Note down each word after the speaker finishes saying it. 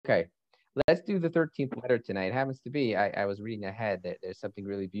Okay, let's do the 13th letter tonight. It happens to be, I was reading ahead that there's something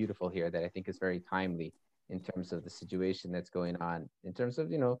really beautiful here that I think is very timely in terms of the situation that's going on, in terms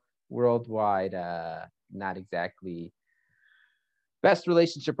of, worldwide, not exactly best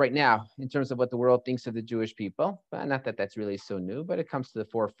relationship right now in terms of what the world thinks of the Jewish people. Not that that's really so new, but it comes to the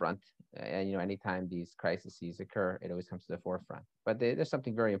forefront. And, anytime these crises occur, it always comes to the forefront. But there's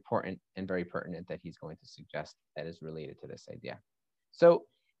something very important and very pertinent that he's going to suggest that is related to this idea. So,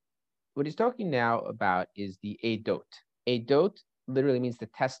 what he's talking now about is the Edot. Edot literally means the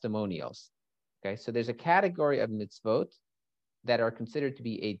testimonials. Okay, so there's a category of mitzvot that are considered to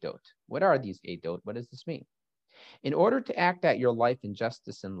be Edot. What are these Edot? What does this mean? In order to act out your life in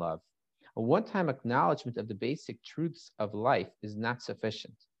justice and love, a one-time acknowledgement of the basic truths of life is not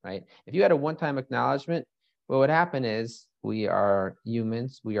sufficient, right? If you had a one-time acknowledgement, what would happen is we are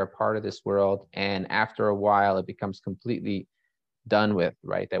humans, we are part of this world, and after a while, it becomes completely done with,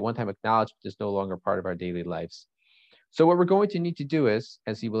 right? That one-time acknowledgement is no longer part of our daily lives. So what we're going to need to do is,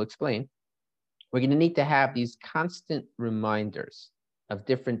 as he will explain, we're going to need to have these constant reminders of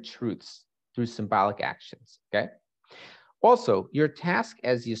different truths through symbolic actions, okay? Also, your task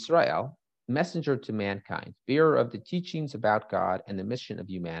as Yisrael, messenger to mankind, bearer of the teachings about God and the mission of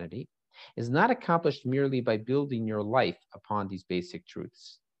humanity, is not accomplished merely by building your life upon these basic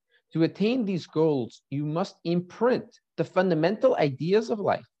truths. To attain these goals, you must imprint the fundamental ideas of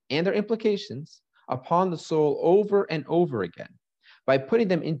life and their implications upon the soul over and over again by putting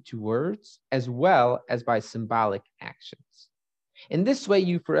them into words as well as by symbolic actions. In this way,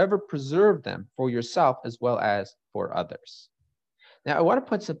 you forever preserve them for yourself as well as for others. Now, I want to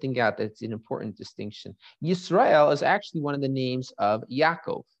point something out that's an important distinction. Yisrael is actually one of the names of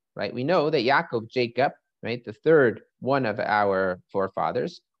Yaakov, right? We know that Yaakov, Jacob, right, the third one of our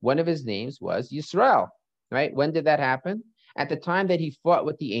forefathers, one of his names was Yisrael, right? When did that happen? At the time that he fought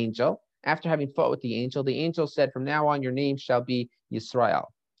with the angel. After having fought with the angel said, from now on, your name shall be Yisrael.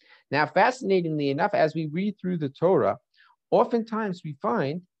 Now, fascinatingly enough, as we read through the Torah, oftentimes we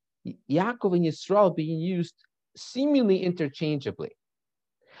find Yaakov and Yisrael being used seemingly interchangeably.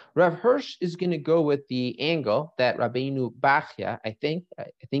 Rav Hirsch is going to go with the angle that Rabbeinu Bachya, I think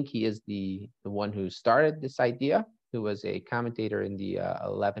he is the one who started this idea, who was a commentator in the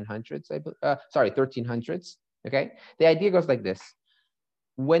 1300s. Okay, the idea goes like this: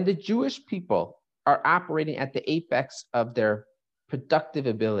 when the Jewish people are operating at the apex of their productive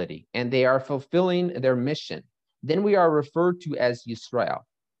ability and they are fulfilling their mission, then we are referred to as Yisrael.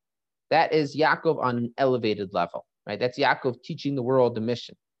 That is Yaakov on an elevated level, right? That's Yaakov teaching the world the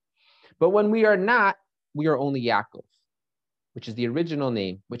mission. But when we are not, we are only Yaakov, which is the original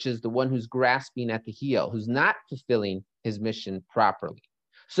name, which is the one who's grasping at the heel, who's not fulfilling his mission properly.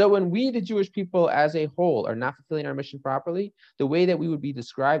 So when we, the Jewish people as a whole, are not fulfilling our mission properly, the way that we would be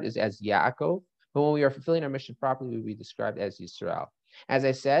described is as Yaakov. But when we are fulfilling our mission properly, we would be described as Yisrael. As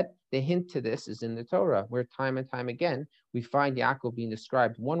I said, the hint to this is in the Torah, where time and time again, we find Yaakov being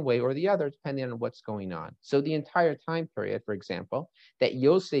described one way or the other, depending on what's going on. So the entire time period, for example, that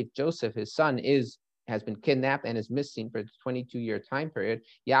Joseph, his son, has been kidnapped and is missing for the 22-year time period,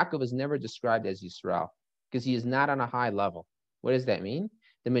 Yaakov is never described as Yisrael, because he is not on a high level. What does that mean?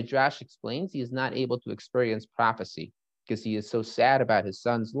 The Midrash explains he is not able to experience prophecy because he is so sad about his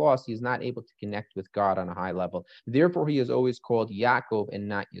son's loss. He is not able to connect with God on a high level. Therefore, he is always called Yaakov and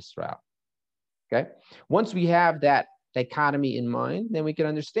not Yisrael. Okay. Once we have that dichotomy in mind, then we can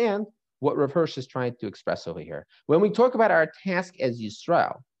understand what Rav Hirsch is trying to express over here. When we talk about our task as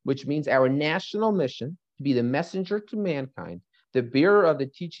Yisrael, which means our national mission to be the messenger to mankind, the bearer of the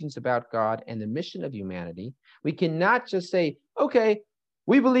teachings about God and the mission of humanity, we cannot just say, okay,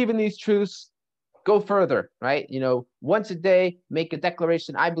 we believe in these truths, go further, right? Once a day, make a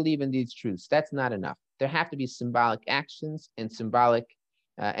declaration, I believe in these truths. That's not enough. There have to be symbolic actions and symbolic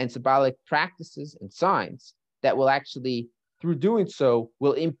practices and signs that will actually, through doing so,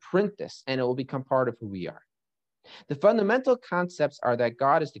 will imprint this and it will become part of who we are. The fundamental concepts are that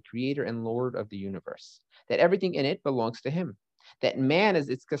God is the creator and Lord of the universe, that everything in it belongs to him, that man is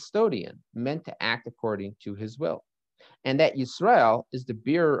its custodian, meant to act according to his will, and that Yisrael is the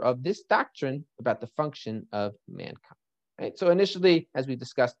bearer of this doctrine about the function of mankind. Right? So initially, as we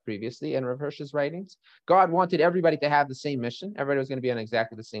discussed previously in Rav Hirsch's writings, God wanted everybody to have the same mission. Everybody was going to be on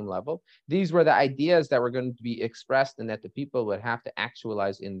exactly the same level. These were the ideas that were going to be expressed and that the people would have to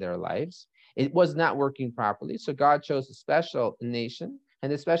actualize in their lives. It was not working properly, so God chose a special nation,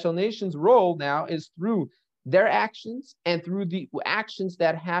 and the special nation's role now is through their actions and through the actions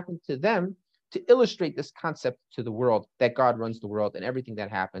that happen to them to illustrate this concept to the world, that God runs the world and everything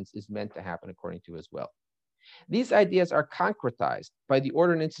that happens is meant to happen according to his will. These ideas are concretized by the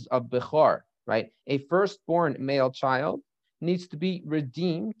ordinances of Bechor, right? A firstborn male child needs to be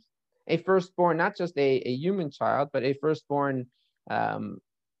redeemed. A firstborn, not just a human child, but a firstborn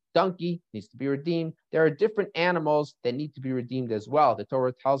donkey needs to be redeemed. There are different animals that need to be redeemed as well. The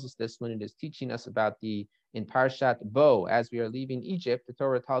Torah tells us this when it is teaching us about in Parshat Bo, as we are leaving Egypt, the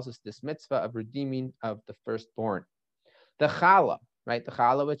Torah tells us this mitzvah of redeeming of the firstborn. The challah, right? The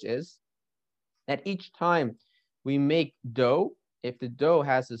challah, which is that each time we make dough, if the dough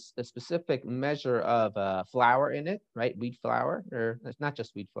has a specific measure of flour in it, right? Wheat flour, or it's not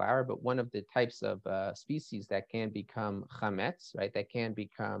just wheat flour, but one of the types of species that can become chametz, right? That can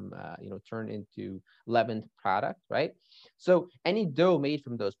become, turned into leavened product, right? So any dough made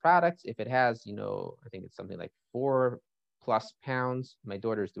from those products, if it has, I think it's something like 4+ pounds. My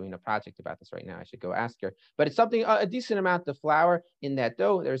daughter is doing a project about this right now. I should go ask her. But it's something, a decent amount of flour in that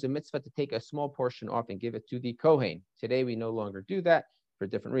dough. There's a mitzvah to take a small portion off and give it to the Kohen. Today, we no longer do that for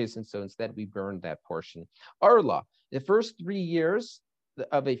different reasons. So instead, we burn that portion. Arla, the first 3 years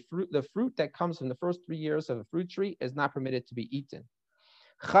of a fruit, the fruit that comes from the first 3 years of a fruit tree is not permitted to be eaten.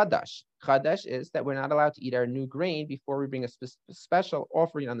 Chadash. Chadash is that we're not allowed to eat our new grain before we bring a special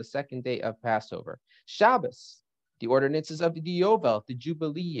offering on the second day of Passover. Shabbos. The ordinances of the Yovel, the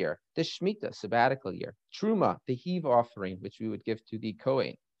Jubilee year, the Shemitah, sabbatical year, Truma, the heave offering, which we would give to the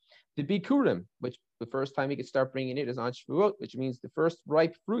Kohen, the Bikurim, which the first time we could start bringing it is on Shavuot, which means the first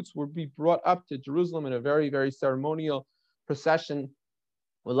ripe fruits will be brought up to Jerusalem in a very, very ceremonial procession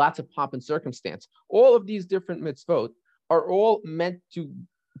with lots of pomp and circumstance. All of these different mitzvot are all meant to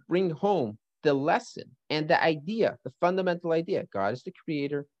bring home the lesson and the idea, the fundamental idea. God is the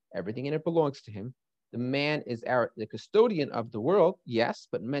creator, everything in it belongs to him. The man is the custodian of the world, yes,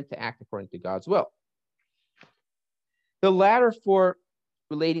 but meant to act according to God's will. The latter four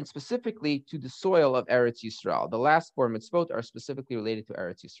relating specifically to the soil of Eretz Yisrael. The last 4 mitzvot are specifically related to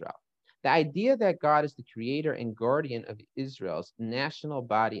Eretz Yisrael. The idea that God is the creator and guardian of Israel's national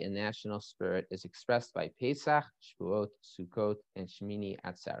body and national spirit is expressed by Pesach, Shavuot, Sukkot, and Shemini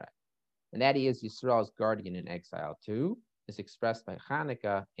Atzeret. And that he is Yisrael's guardian in exile too, is expressed by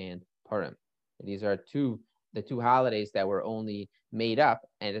Hanukkah and Purim. These are the two holidays that were only made up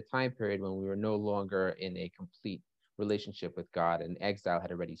at a time period when we were no longer in a complete relationship with God and exile had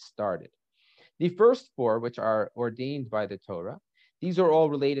already started. The first 4, which are ordained by the Torah, these are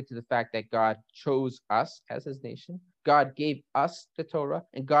all related to the fact that God chose us as his nation. God gave us the Torah,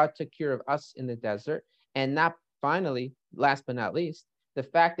 and God took care of us in the desert. And not finally, last but not least, the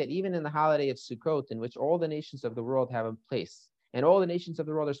fact that even in the holiday of Sukkot, in which all the nations of the world have a place, and all the nations of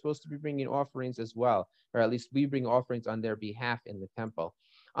the world are supposed to be bringing offerings as well, or at least we bring offerings on their behalf in the temple.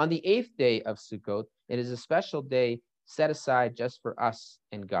 On the 8th day of Sukkot, it is a special day set aside just for us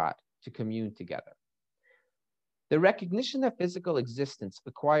and God to commune together. The recognition that physical existence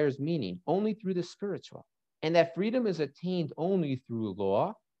acquires meaning only through the spiritual, and that freedom is attained only through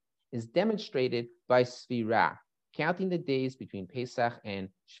law, is demonstrated by Sfirah, counting the days between Pesach and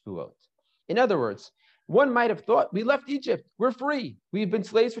Shavuot. In other words, one might have thought, we left Egypt, we're free. We've been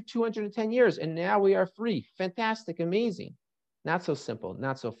slaves for 210 years, and now we are free. Fantastic, amazing. Not so simple,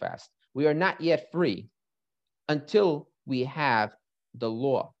 not so fast. We are not yet free until we have the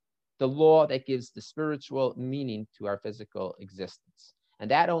law that gives the spiritual meaning to our physical existence.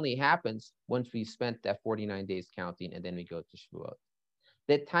 And that only happens once we spent that 49 days counting, and then we go to Shavuot.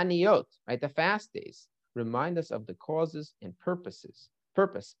 The Taniyot, right, the fast days, remind us of the causes and purpose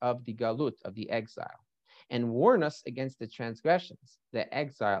of the galut, of the exile, and warn us against the transgressions that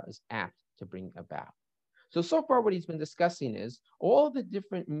exile is apt to bring about. So far what he's been discussing is all the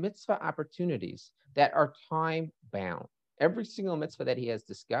different mitzvah opportunities that are time-bound. Every single mitzvah that he has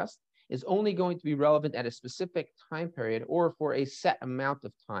discussed is only going to be relevant at a specific time period or for a set amount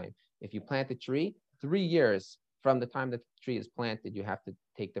of time. If you plant a tree, 3 years from the time that the tree is planted, you have to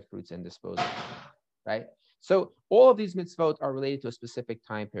take the fruits and dispose of them, right? So all of these mitzvot are related to a specific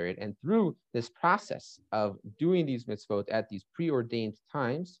time period. And through this process of doing these mitzvot at these preordained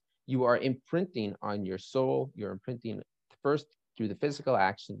times, you are imprinting on your soul. You're imprinting first through the physical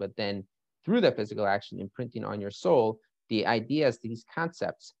action, but then through that physical action, imprinting on your soul the ideas, these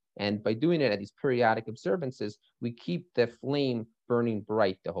concepts. And by doing it at these periodic observances, we keep the flame burning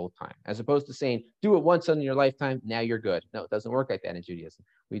bright the whole time, as opposed to saying, do it once in your lifetime, now you're good. No, it doesn't work like that in Judaism.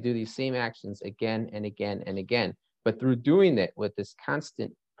 We do these same actions again and again and again. But through doing it with this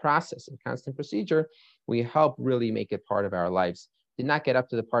constant process and constant procedure, we help really make it part of our lives. Did not get up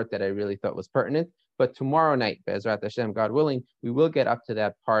to the part that I really thought was pertinent, but tomorrow night, Be'ezrat Hashem, God willing, we will get up to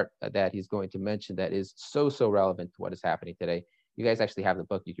that part that he's going to mention that is so relevant to what is happening today. You guys actually have the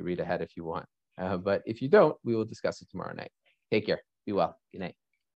book. You can read ahead if you want. But if you don't, we will discuss it tomorrow night. Take care. Be well. Good night.